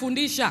wewe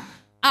kufundisha."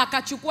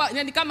 Akachukua,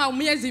 yani kama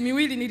miezi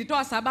miwili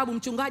nilitoa sababu,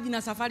 mchungaji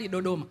na safari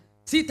Dodoma,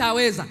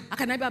 sitaweza.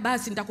 Akaniambia,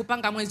 "Basi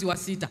nitakupanga mwezi wa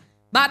 6.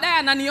 Baadaye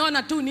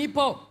ananiona tu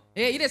nipo.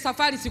 Ile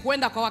safari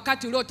sikuenda kwa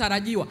wakati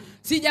uliotarajiwa.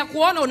 Sija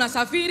kuona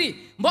unasafiri,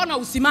 mbona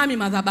usimami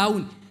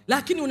madhabahuni?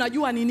 Lakini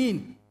unajua ni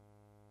nini?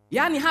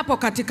 Yani hapo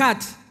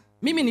katikati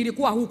mimi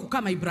nilikuwa huku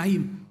kama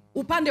Ibrahimu.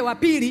 Upande wa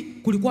pili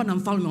kulikuwa na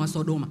mfalme wa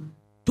Sodoma.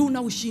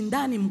 Tuna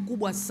ushindani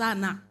mkubwa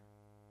sana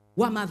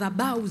wa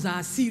madhabahu za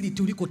asili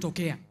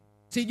tulikotokea.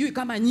 Sijui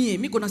kama nyie,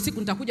 mimi kuna siku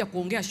nitakuja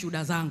kuongea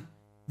shuhuda zangu.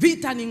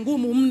 Vita ni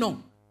ngumu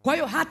mno. Kwa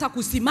hiyo hata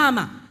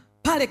kusimama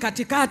pale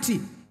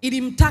katikati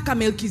ilimtaka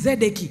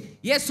Melkizedeki,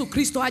 Yesu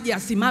Kristo aje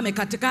asimame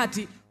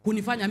katikati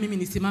kunifanya mimi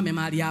nisimame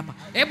mahali hapa.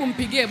 Hebu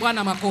mpigie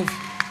Bwana makofi.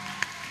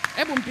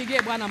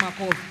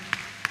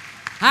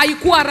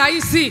 Haikuwa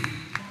rahisi.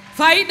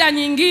 Faida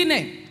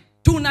nyingine,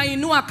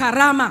 tunainua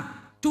karama.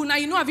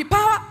 Tunainua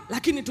vipawa,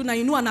 lakini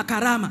tunainua na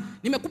karama.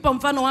 Nimekupa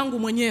mfano wangu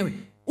mwenyewe.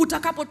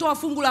 Utakapotoa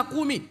fungu la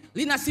 10,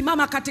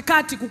 linasimama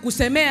katikati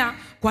kukusemea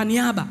kwa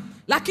niaba.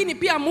 Lakini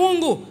pia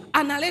Mungu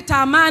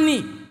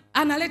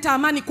analeta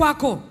amani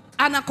kwako.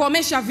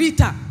 Anakomesha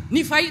vita.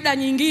 Ni faida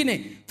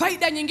nyingine.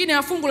 Faida nyingine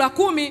ya fungu la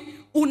 10,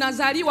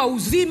 unazaliwa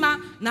uzima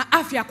na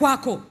afya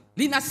kwako.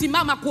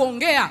 Linasimama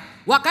kuongea.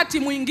 Wakati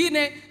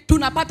mwingine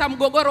tunapata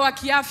mgogoro wa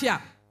kiafya.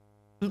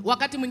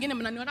 Wakati mwingine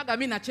mnanionaga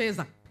mimi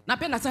nacheza.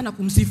 Napenda sana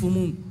kumsifu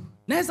Mungu.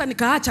 Naweza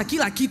nikaacha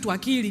kila kitu,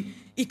 akili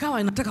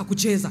ikawa inataka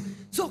kucheza.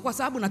 Sio kwa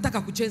sababu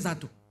nataka kucheza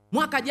tu.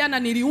 Mwaka jana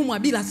niliumwa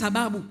bila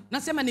sababu.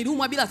 Nasema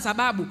niliumwa bila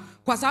sababu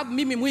kwa sababu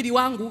mimi mwili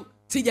wangu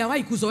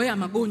sijawahi kuzoea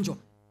magonjwa.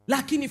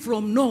 Lakini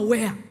from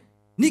nowhere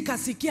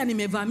nikasikia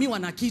nimevamiwa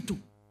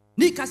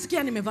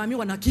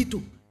na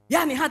kitu.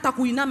 Yani hata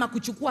kuinama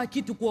kuchukua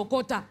kitu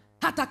kuokota,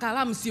 hata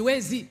kalamu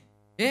siwezi.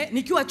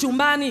 Nikiwa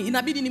chumbani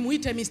inabidi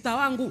nimuite Mr.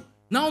 wangu,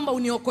 "Naomba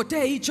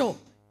uniokotee hicho."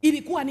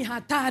 Ilikuwa ni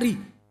hatari.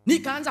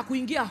 Nikaanza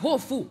kuingia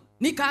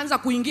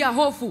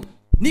hofu.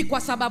 Ni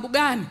kwa sababu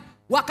gani?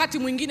 Wakati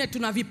mwingine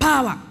tuna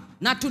vipawa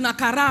na tuna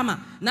karama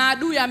na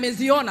adui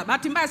ameziona.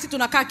 Bahati mbaya sisi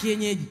tunakaa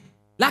kienyeji.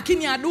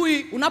 Lakini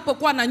adui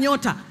unapokuwa na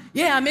nyota,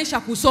 yeye amesha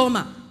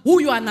kusoma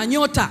huyu ana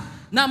nyota,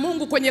 na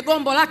Mungu kwenye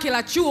gombo lake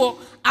la chuo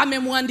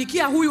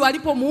amemwandikia huyu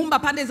alipomuumba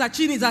pande za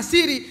chini za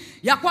siri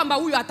ya kwamba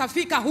huyu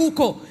atafika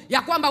huko.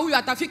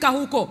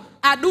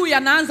 Adui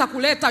anaanza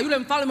kuleta, yule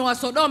mfalme wa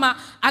Sodoma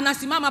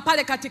anasimama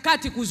pale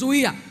katikati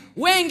kuzuia.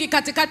 Wengi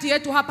katikati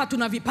yetu hapa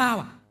tuna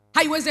vipawa.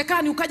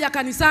 Haiwezekani ukaja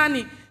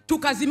kanisani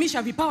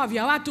tukazimisha vipawa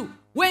vya watu.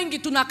 Wengi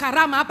tuna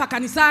karama hapa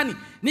kanisani.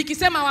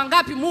 Nikisema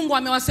wangapi Mungu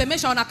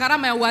amewasemesha wana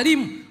karama ya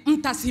ualimu,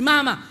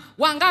 mtasimama.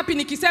 Wangapi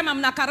nikisema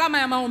mna karama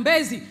ya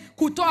maombezi,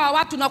 kutoa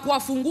watu na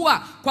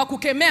kuwafungua kwa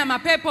kukemea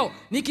mapepo,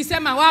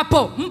 nikisema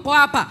wapo, mpo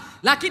hapa.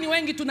 Lakini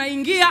wengi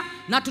tunaingia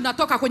na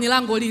tunatoka kwenye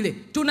lango lile.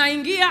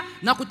 Tunaingia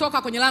na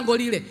kutoka kwenye lango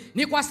lile.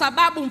 Ni kwa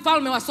sababu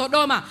mfalme wa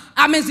Sodoma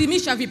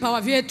amezimisha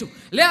vipawa vyetu.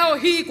 Leo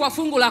hii kwa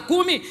fungu la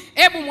 10,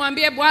 hebu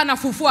mwambie Bwana,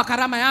 fufua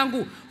karama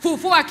yangu,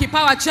 fufua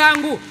kipawa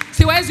changu.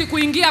 Siwezi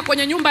kuingia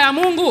kwenye nyumba ya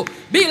Mungu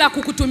bila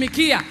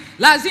kukutumikia.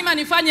 Lazima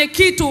nifanye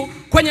kitu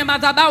kwenye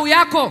madhabahu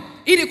yako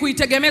ili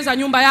kuitegemeza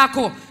nyumba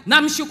yako.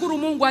 Na mshukuru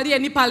Mungu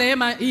aliyenipa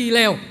rehema hii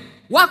leo.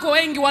 Wako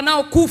wengi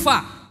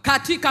wanaokufa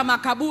katika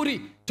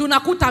makaburi.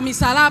 Tunakuta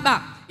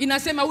misalaba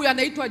inasema huyu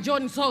anaitwa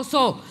John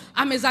so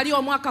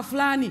amezaliwa mwaka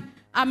fulani,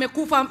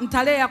 amekufa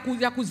mtarehe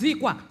ya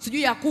kuzikwa,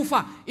 sijui ya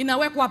kufa,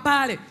 inawekwa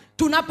pale.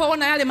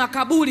 Tunapoona yale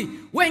makaburi,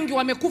 wengi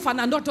wamekufa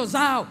na ndoto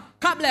zao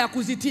kabla ya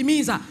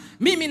kuzitimiza.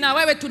 Mimi na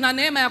wewe tuna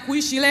neema ya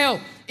kuishi leo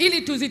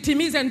ili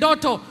tuzitimize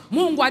ndoto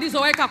Mungu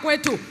alizoweka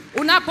kwetu.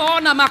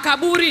 Unapoona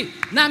makaburi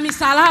na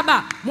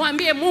misalaba,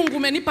 mwambie Mungu,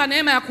 umenipa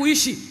neema ya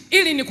kuishi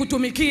ili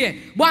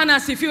nikutumikie. Bwana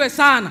asifiwe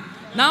sana.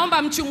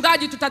 Naomba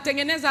mchungaji,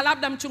 tutatengeneza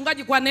labda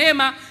mchungaji kwa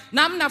neema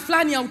namna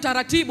fulani ya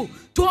utaratibu.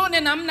 Tuone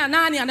namna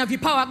nani ana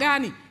vipawa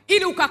gani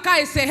ili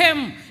ukakae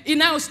sehemu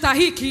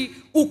inayostahiki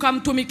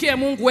ukamtumikie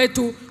Mungu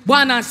wetu.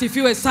 Bwana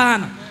asifiwe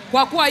sana.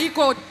 Kwa kuwa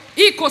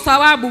iko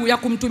sababu ya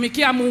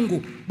kumtumikia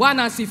Mungu.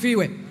 Bwana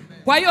asifiwe.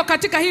 Kwa hiyo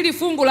katika hili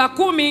fungu la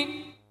 10,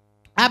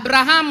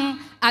 Abrahamu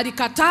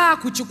alikataa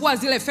kuchukua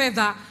zile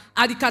fedha,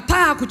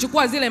 alikataa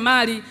kuchukua zile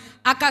mali.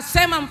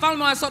 Akasema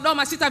mfalme wa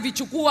Sodoma,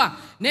 sitavichukua,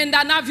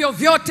 nenda navyo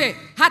vyote,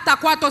 hata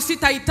kwato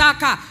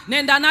sitaitaka,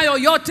 nenda nayo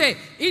yote,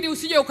 ili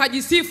usije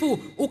ukajisifu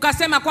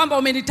ukasema kwamba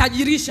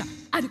umenitajirisha.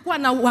 alikuwa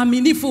na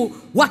uaminifu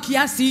wa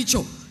kiasi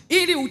hicho,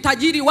 ili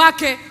utajiri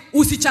wake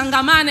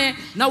usichangamane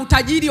na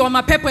utajiri wa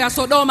mapepo ya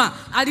Sodoma.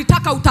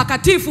 Alitaka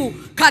utakatifu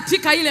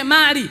katika ile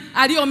mali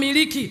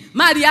aliyomiliki,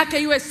 mali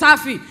yake iwe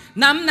safi.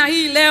 Namna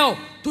hii leo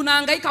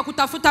tunahangaika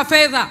kutafuta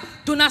fedha,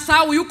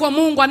 tunasahau yuko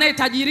Mungu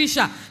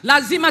anayetajirisha.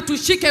 Lazima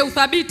tushike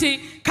uthabiti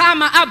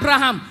kama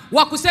Abraham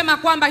wa kusema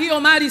kwamba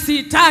hiyo mali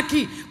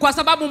siitaki, kwa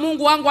sababu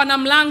Mungu wangu ana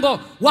mlango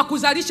wa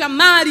kuzalisha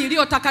mali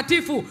iliyo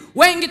takatifu.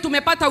 Wengi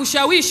tumepata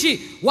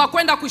ushawishi wa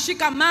kwenda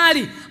kushika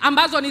mali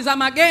ambazo ni za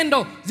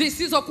magendo,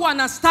 zisizokuwa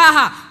na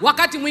staha.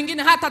 Wakati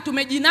mwingine hata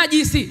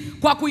tumejinajisi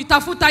kwa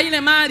kuitafuta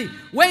ile mali.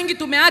 Wengi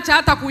tumeacha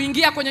hata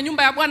kuingia kwenye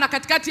nyumba ya Bwana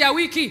katikati ya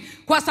wiki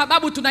kwa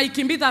sababu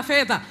tunaikimbiza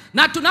fedha,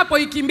 na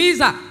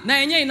tunapoikimbiza na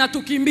yenyewe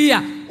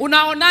inatukimbia.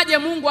 Unaonaje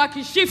Mungu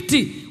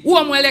akishifti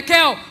huo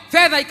mwelekeo,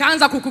 fedha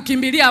ikaanza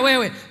kukukimbilia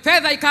wewe,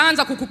 fedha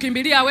ikaanza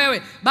kukukimbilia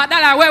wewe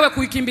badala ya wewe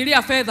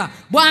kuikimbilia fedha?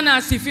 Bwana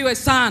asifiwe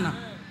sana.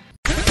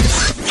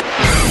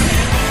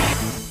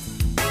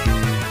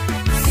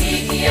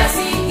 Sikia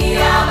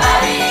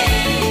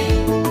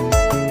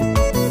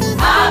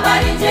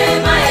habari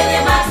njema yenye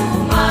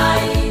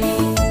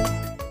matumaini.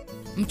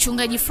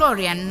 Mchungaji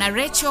Florian na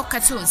Rachel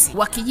Katunzi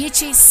wa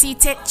Kijichi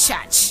City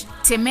Church,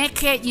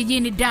 Temeke,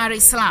 jijini Dar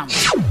es Salaam,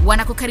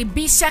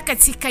 wanakukaribisha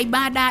katika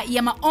ibada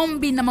ya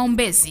maombi na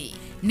maombezi.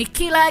 Ni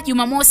kila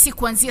Jumamosi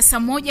kuanzia saa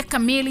 1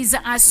 kamili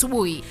za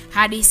asubuhi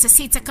hadi saa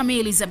 6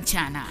 kamili za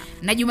mchana,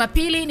 na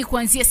Jumapili ni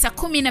kuanzia saa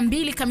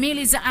 12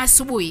 kamili za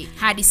asubuhi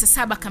hadi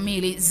saa 7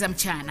 kamili za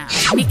mchana.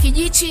 Ni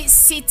Kijichi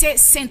City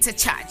Center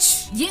Church.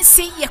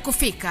 Jinsi ya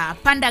kufika: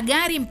 panda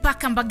gari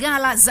mpaka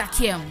Mbagala za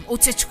Kiem,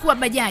 utachukua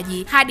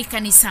bajaji hadi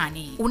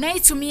kanisani.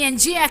 Unaitumia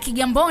njia ya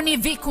Kigamboni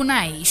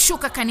Vikunai,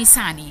 shuka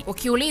kanisani.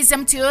 Ukiuliza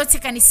mtu yoyote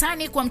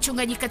kanisani kwa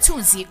mchungaji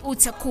Katunzi,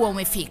 utakuwa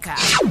umefika.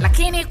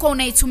 Lakini kwa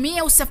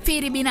unaitumia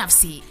usafiri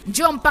binafsi,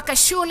 njoo mpaka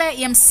shule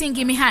ya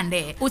msingi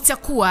Mihande,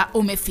 utakuwa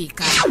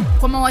umefika.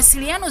 Kwa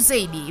mawasiliano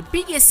zaidi,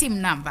 piga simu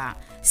namba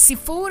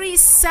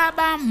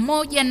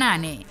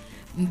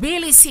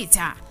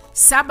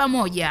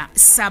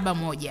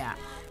 0718267171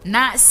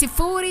 na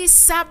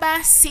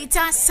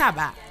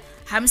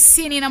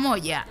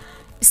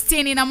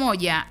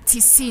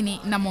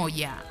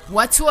 0767516191.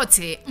 Watu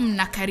wote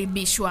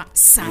mnakaribishwa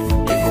sana.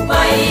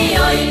 Kwa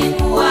hiyo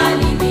ilikuwa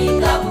ni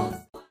vitabu.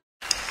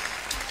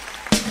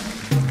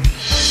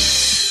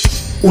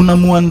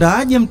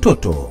 Unamuandaaje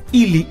mtoto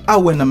ili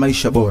awe na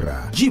maisha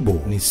bora?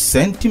 Jibu ni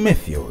St.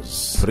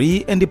 Matthew's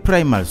Pre and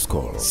Primary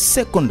School,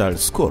 Secondary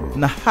School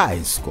na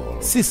High School.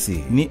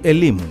 Sisi ni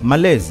elimu,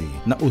 malezi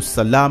na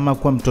usalama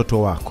kwa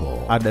mtoto wako.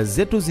 Ada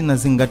zetu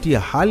zinazingatia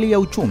hali ya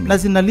uchumi na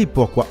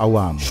zinalipwa kwa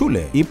awamu.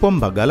 Shule ipo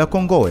Mbagala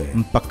Kongowe,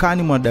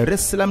 mpakani mwa Dar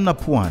es Salaam na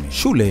Pwani.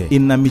 Shule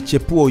ina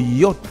michepuo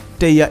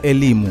yote ya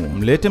elimu.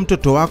 Mlete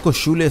mtoto wako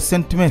shule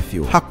St.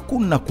 Matthew.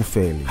 Hakuna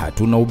kufeli.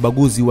 Hatuna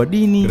ubaguzi wa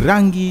dini,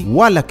 rangi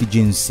wala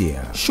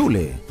kijinsia.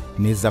 Shule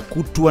ni za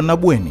kutwa na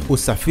bweni.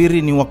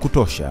 Usafiri ni wa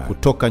kutosha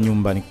kutoka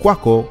nyumbani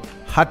kwako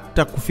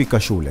hata kufika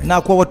shule.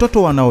 Na kwa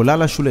watoto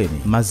wanaolala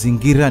shuleni,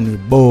 mazingira ni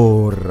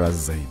bora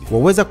zaidi.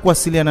 Waweza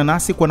kuwasiliana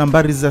nasi kwa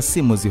nambari za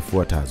simu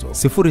zifuatazo: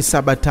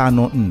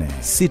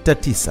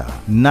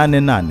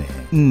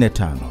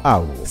 0754698845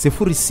 au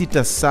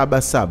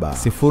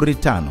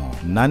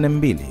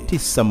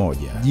 0677058291.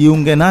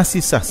 Jiunge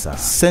nasi sasa.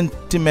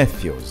 St.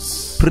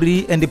 Matthew's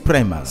Pre and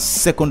Primary,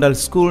 Secondary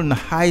School na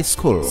High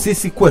School.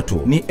 Sisi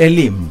kwetu ni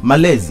elimu,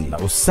 malezi na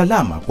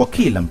usalama kwa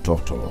kila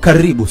mtoto.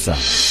 Karibu sana.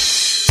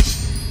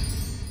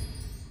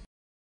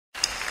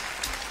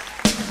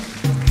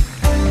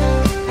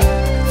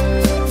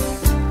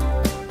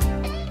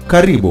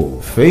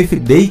 Karibu Faith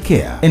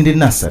Daycare and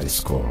Nursery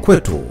School.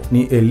 Kwetu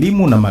ni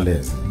elimu na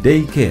malezi.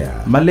 Daycare,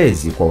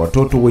 malezi kwa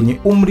watoto wenye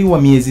umri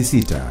wa miezi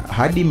 6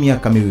 hadi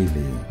miaka 2.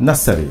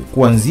 Nursery,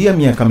 kuanzia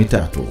miaka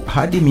 3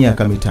 hadi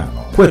miaka 5.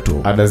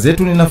 Kwetu ada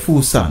zetu ni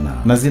nafuu sana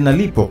na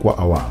zinalipwa kwa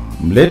awamu.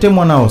 Mlete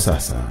mwanao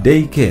sasa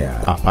Daycare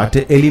apate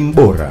elimu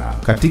bora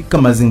katika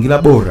mazingira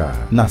bora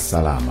na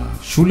salama.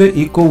 Shule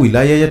iko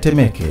wilaya ya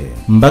Temeke,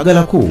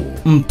 Mbagala Kuu,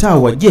 mtaa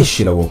wa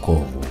Jeshi la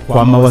Wokovu.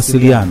 Kwa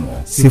mawasiliano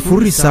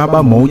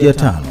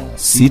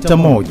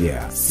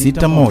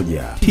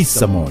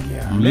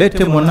 0715616191.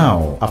 Mlete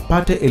mwanao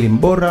apate elimu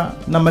bora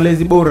na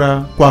malezi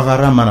bora kwa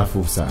gharama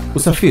nafuu sana.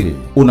 Usafiri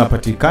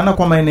unapatikana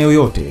kwa maeneo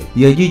yote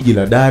ya jiji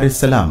la Dar es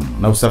Salaam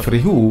na usafiri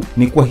huu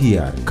ni kwa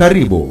hiari.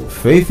 Karibu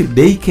Faith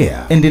Daycare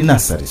and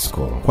Nursery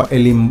School kwa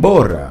elimu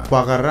bora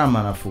kwa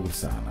gharama nafuu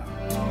sana.